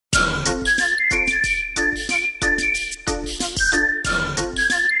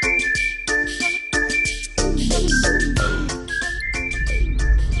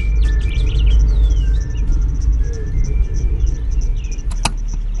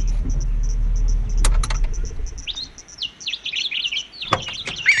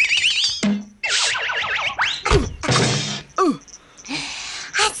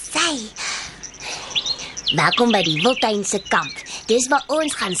Welkom by die Wildtuinse kamp. Dis waar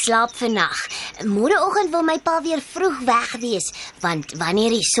ons gaan slaap vandag. Môreoggend wil my pa weer vroeg weg wees, want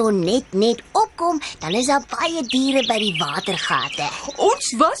wanneer die son net opkom, dan is daar baie diere by die watergate. Ons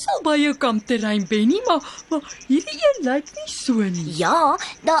was al by jou kampterrein, Benny, maar hierdie een lyk nie so nie. Ja,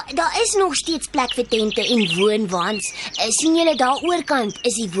 daar is nog steeds plek vir tente en woonwaans. Sien julle daar oorkant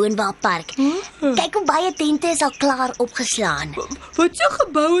is die woonwaarpark. Kyk hoe baie tente is al klaar opgeslaan. Wat so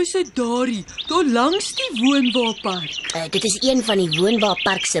gebou is dit daarie, daar langs die woonwaarpark? Dit is een van die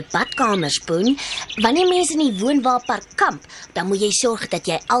woonwaarpark se badkamers, Poen. Wanneer mense in die woonwaarpark kamp, dan moet jy sorg dat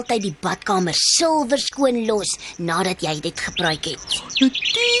jy altyd die badkamer silwer skoon los nadat jy dit gebruik het.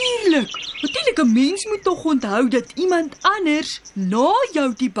 Natuurlik, 'n mens moet tog onthou dat iemand anders na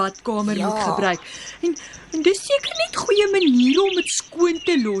jou die badkamer moet gebruik. En dis seker net goeie manier om dit skoon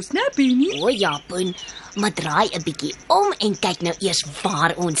te los, né, Benny? O ja, Poen, maar draai 'n bietjie om en kyk nou eers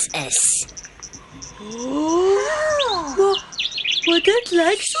waar ons is. Maar dit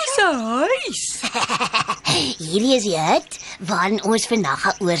lyk soos 'n huis. Hierdie is die hut waarin ons vandag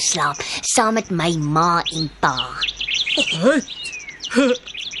gaan oorslaap, saam met my ma en pa.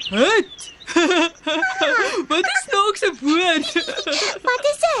 Hut? Wat is nou 'n woord? Wat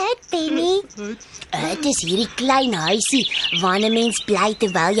is 'n hut, Benny? Dit is hierdie klein huisie waarin 'n mens bly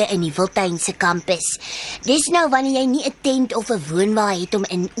terwyl jy in die Wildtuinse kamp is. Dis nou wanneer jy nie 'n tent of 'n woonwa het om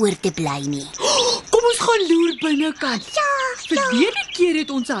in oor te bly nie. Kom ons gaan loer binnekant. Ja. Verlede keer het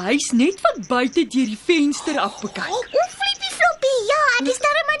ons 'n huis net van buite deur die venster af bekyk. Flippie floppie, ja, ek is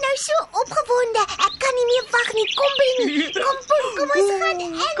darem maar nou so opgewonde. Ek kan nie meer wag nie. Kom Benny, kom ons gaan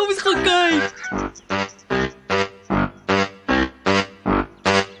in. Kom ons gaan kyk.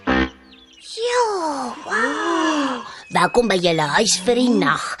 Welkom by julle huis vir die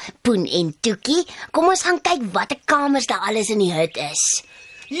nag, Poen en Toekie. Kom ons gaan kyk watter kamers daar alles in die hut is.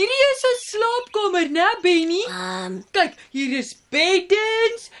 Hierdie is 'n slaapkamer, né, Benny? Kyk, hier is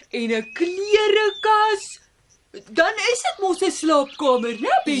beddens en 'n klerekas. Dan is dit mos 'n slaapkamer, né,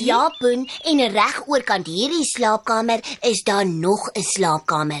 Benny? Ja, Poen, en reg oorkant hierdie slaapkamer is daar nog 'n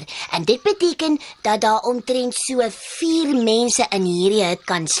slaapkamer. En dit beteken dat daar omtrent so 4 mense in hierdie hut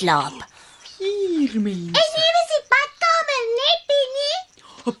kan slaap. 4 mense. En hier is die badkamer, né, Benny?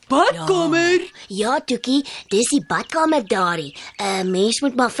 'n Badkamer? Ja, Toekie, dis die badkamer daarie. Mens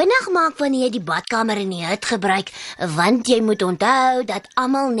moet maar vinnig maak wanneer jy die badkamer in die hut gebruik, want jy moet onthou dat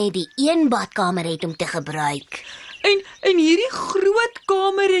almal net die een badkamer het om te gebruik. En hierdie groot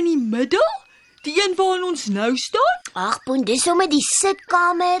kamer in die middel? Die een waarin ons nou staan? Ag, Poen, dis sommer die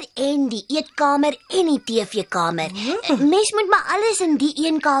sitkamer en die eetkamer en die TV-kamer. Mens moet maar alles in die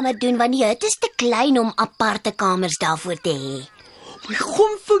een kamer doen, want die hut is te klein om aparte kamers daarvoor te hê. My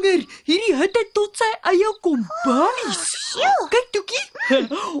gomvinger, hierdie hut het tot sy eie kombuis. Kyk, Toekie,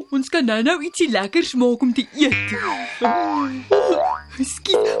 ons kan nou ietsie lekkers maak om te eet.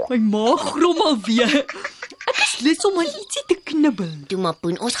 Skiet, my maag grom alweer. Ek is lus om aan ietsie te knibbel. Toe maar,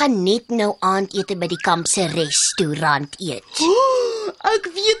 Poen, ons gaan net nou aandete by die kamp se restaurant eet. Ek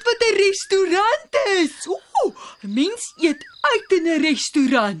weet wat 'n restaurant is. 'n Mens eet uit in 'n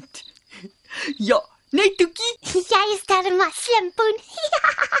restaurant. Ja, net Toekie. Jy is darem maar slim, Poen.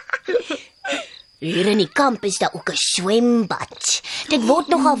 Hier in die kamp is daar ook 'n swembad. Dit word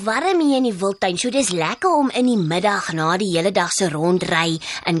nogal warm hier in die Wildtuin, so dis lekker om in die middag na die hele dag se rondry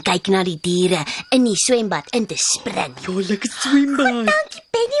en kyk na die diere in die swembad in te spring. Ja, lekker swembad. Dankie,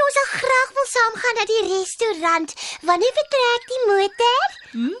 Benny, ons sal graag wil saamgaan na die restaurant. Wanneer vertrek die motor?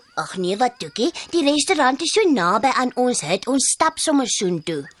 Ag nee, wat Toekie, die restaurant is so naby aan ons hut, ons stap sommer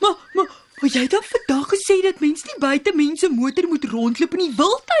soontoe. Maar jy het dan vandag gesê dat mens nie buite mense motor moet rondloop in die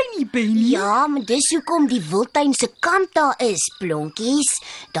Wildtuin nie, Benny. Ja, maar dis hoekom die Wildtuinse kamp daar is, plonkies.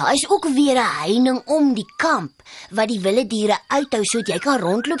 Daar is ook weer 'n heining om die kamp, wat die wilde diere uithou sodat jy kan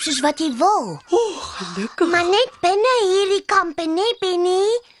rondloop soos wat jy wil. Gelukkig. Maar net binne hierdie kampe, nee,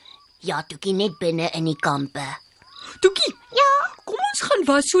 Benny? Ja, Toekie, net binne in die kampe. Toekie, Ja? kom ons gaan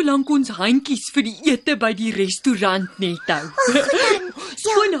was solank ons handjies vir die ete by die restaurant net hou.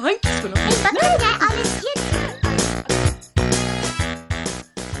 Skoon handjies vir ons. Wat kan jy alles eet?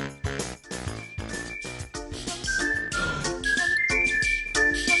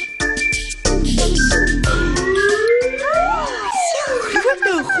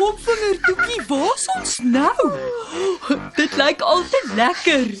 Gomvinger, Toekie, waar's ons nou? Dit lyk al te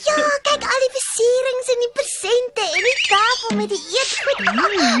lekker. Ja, kyk al die versierings en die persente en die tafel met die eetgoed.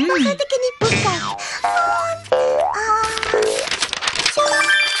 Mag ek in die boek kyk?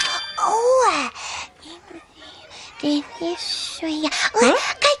 Dit is so ja.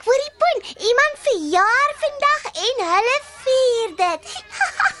 Kyk, hoor die Poen, iemand verjaar vandag en hulle vier dit.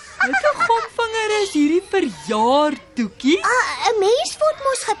 Wat 'n gomvinger is hierdie verjaar. jaar, Toekie? 'n mens word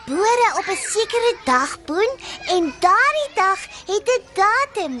mos gebore op 'n sekere dag, Poen, en daardie dag het 'n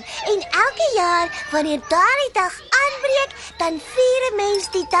datum. En elke jaar wanneer daardie dag aanbreek, dan vier 'n mens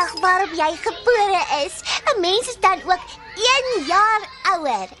die dag waarop jy gebore is. 'n Mens is dan ook 1 jaar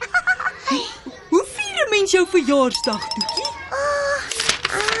ouer. Hoe vier 'n mens jou verjaarsdag, Toekie?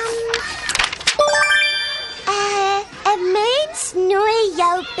 'n Mens nooi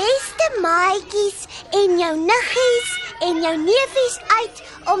jou beste maatjies en jou niggies en jou neefies uit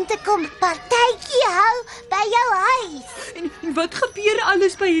om te kom partytjie hou by jou huis. En wat gebeur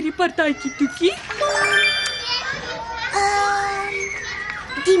alles by hierdie partytjie, Toekie?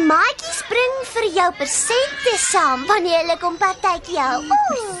 Die maatjies bring vir jou persente saam wanneer hulle kom partytjie hou.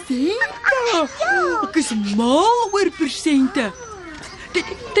 Persente? Ek is mal oor persente.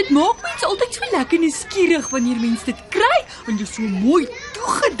 Dit maak mens altyd so lekker nuuskierig wanneer mens dit kry en dit is so mooi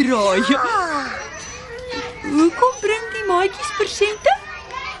toegedraai. Hoekom bring die maatjies persente?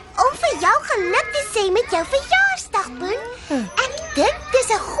 Om vir jou geluk te sê met jou verjaarsdag, Poen. Ek dink dis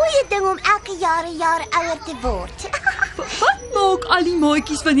 'n goeie ding om elke jaar 'n jaar ouer te word. Wat maak al die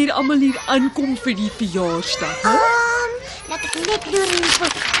maatjies wanneer almal hier aankom vir die verjaarsdag? Laat ek net loer in die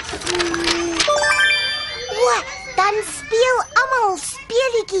boek. Dan speel almal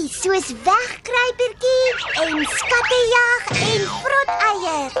speletjies soos wegkruipertjie en skattejag en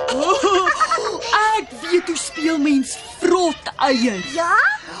vroteier. Ek weet hoe speel mens vroteier. Ja?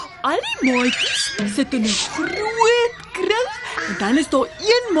 Al die maatjies sit in 'n groot kring en dan is daar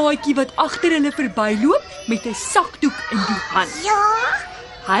een maatjie wat agter hulle verbyloop met 'n sakdoek in die hand. Ja?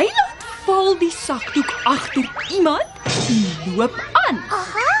 Hy laat val die sakdoek agter iemand en loop aan.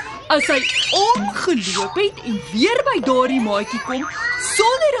 As hy omgeloop het en weer by daardie maatjie kom,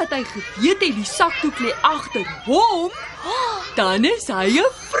 sonder dat hy geweet het die sakdoek lê agter hom, dan is hy 'n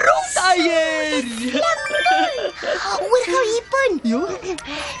vroteier. Hoor gou hier, Poen. Ja?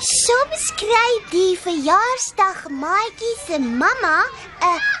 Soms kry die verjaarsdag maatjie se mamma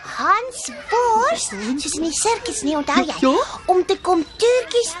 'n hansbors, soos in die sirkus nie, onthou jy? Ja? Om te kom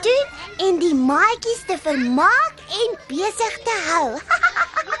toertjies doen en die maatjies te vermaak en besig te hou.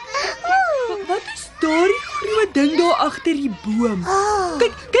 Wat is daardie groot ding daar agter die boom?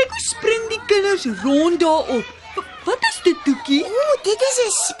 Kyk hoe spring die kinders rond daarop. Wat is dit, Toekie? Dit is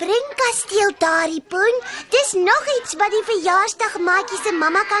 'n springkasteel daardie, Poen. Dis nog iets wat die verjaarsdag maatjie se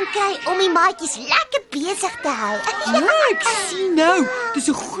mamma kan kry om die maatjies lekker besig te hou. Ja, ek sien nou. Dis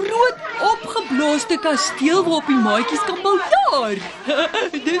 'n groot opgeblaaste kasteel waarop die maatjies kan biljaar.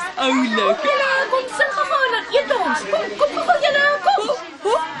 Dis oulik. Kom sit gou en dan eet ons. Kom julle, kom.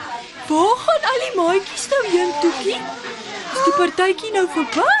 Waar gaan al die maatjies nou heen, Toekie? Is die partytjie nou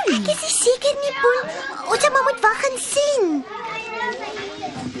verby? Ek is nie seker nie, Poen. Ons moet wag en sien.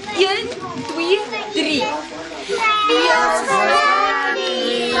 1, 2, 3.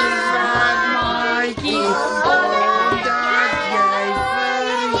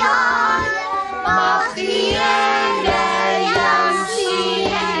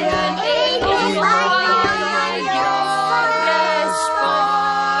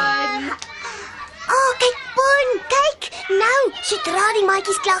 Sodra die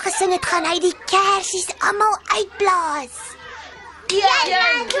maatjies klaar gesing het, gaan hy die kersies almal uitblaas.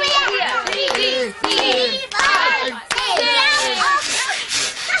 1, 2, 3, 4, 5, 6.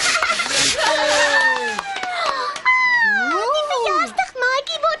 Die verjaarsdag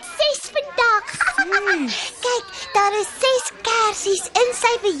maatjie word 6 vandag. Kyk, daar is 6 kersies in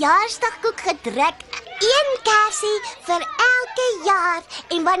sy verjaarsdagkoek gedruk. 1 kersie vir elke jaar.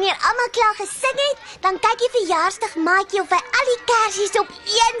 En wanneer almal klaar gesing het, dan kyk die verjaarsdag maatjie of hy al die kersies op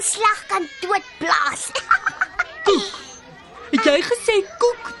een slag kan doodblaas. Koek. Het jy gesê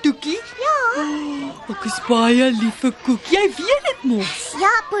koek, Toekie? Ja. Ek is baie lief vir koek. Jy weet dit mos.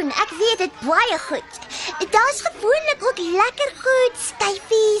 Ja, Poen, ek weet dit baie goed. Daar's gewoonlik ook lekker goed,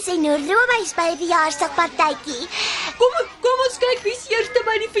 styfies en roomys by 'n verjaarsdagpartytjie. Kom ons kyk wie's eerste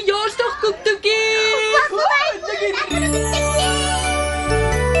by die verjaarsdagkoek, Toekie. Wag,